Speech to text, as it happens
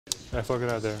I felt good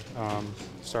out there.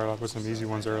 Started off with some easy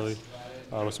ones early,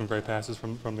 with some great passes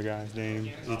from the guys,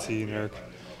 Dame, E.T., and Eric.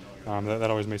 That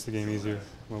always makes the game easier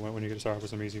when you get to start off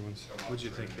with some easy ones. What do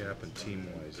you think happened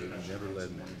team-wise? You never led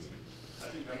one.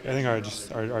 I think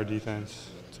our defense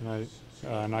tonight,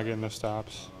 not getting enough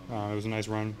stops. It was a nice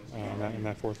run in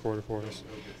that fourth quarter for us,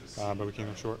 but we came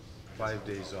up short. 5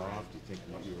 days off, do you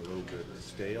think you were a little bit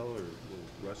stale or a little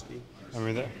rusty? I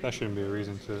mean, that shouldn't be a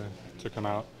reason to come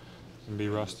out and be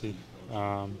rusty.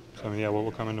 So, I mean, yeah,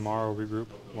 we'll come in tomorrow, regroup,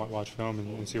 watch film,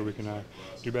 and see what we can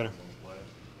do better.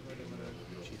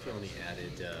 Do you feel any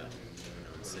added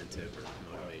incentive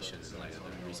or motivation in light of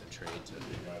the recent trade to come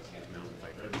out and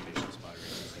fight for a rotation spot or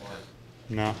anything like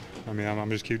that? No, I mean, I'm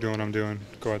just keep doing what I'm doing.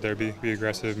 Go out there, be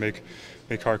aggressive, make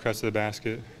hard cuts to the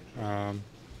basket. Yeah,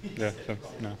 so,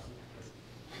 no.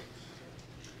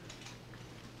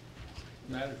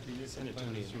 Matter to you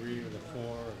sometimes the 3 or the 4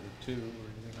 or the 2 or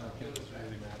anything like that? Does it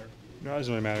really matter? No, it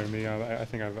doesn't really matter to me. I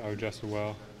think I've adjusted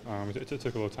well. It took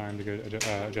a little time to get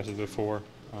adjusted to the 4.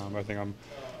 But I think I'm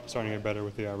starting to get better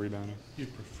with the rebounding. Do you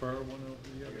prefer one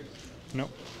over the other?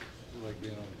 Nope. You like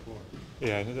being on the floor?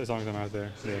 Yeah, as long as I'm out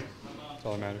there. Yeah, that's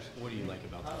all that matters. What do you like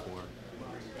about the 4?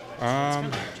 It's Um, kind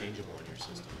of interchangeable in your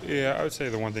system. yeah, I would say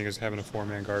the one thing is having a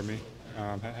 4-man guard me,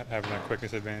 having that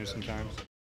quickness advantage sometimes.